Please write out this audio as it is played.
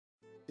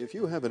If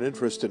you have an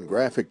interest in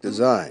graphic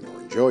design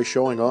or enjoy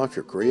showing off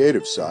your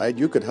creative side,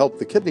 you could help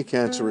the Kidney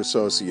Cancer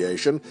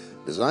Association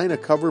design a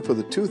cover for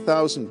the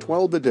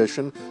 2012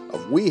 edition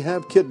of We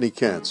Have Kidney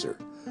Cancer.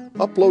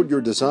 Upload your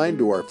design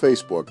to our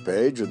Facebook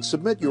page and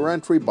submit your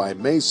entry by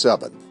May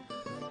 7th.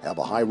 Have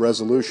a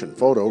high-resolution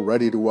photo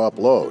ready to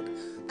upload.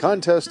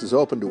 Contest is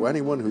open to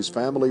anyone whose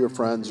family or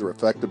friends are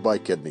affected by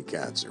kidney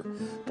cancer.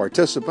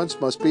 Participants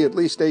must be at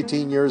least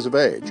 18 years of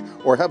age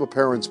or have a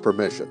parent's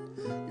permission.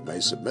 You may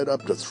submit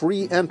up to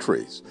 3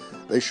 entries.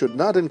 They should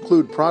not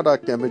include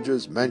product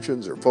images,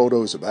 mentions, or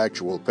photos of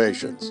actual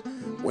patients.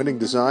 Winning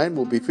design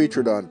will be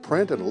featured on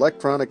print and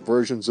electronic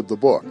versions of the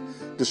book,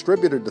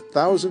 distributed to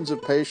thousands of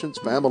patients,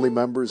 family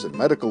members, and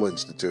medical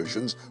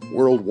institutions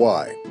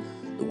worldwide.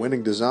 The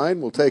winning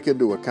design will take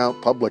into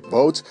account public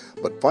votes,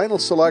 but final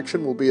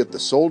selection will be at the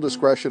sole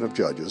discretion of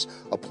judges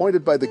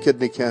appointed by the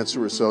Kidney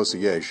Cancer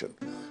Association.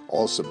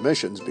 All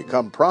submissions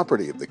become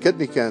property of the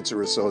Kidney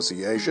Cancer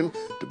Association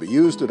to be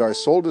used at our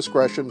sole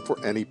discretion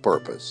for any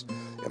purpose.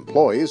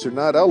 Employees are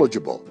not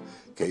eligible.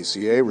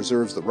 KCA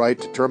reserves the right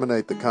to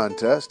terminate the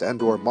contest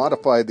and/or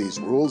modify these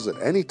rules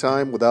at any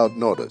time without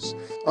notice.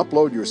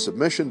 Upload your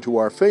submission to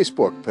our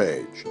Facebook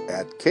page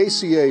at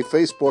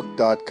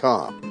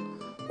kcafacebook.com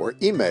or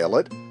email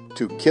it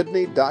to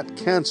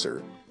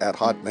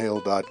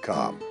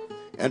kidney.cancer@hotmail.com.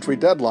 Entry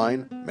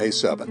deadline, May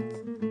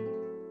 7th.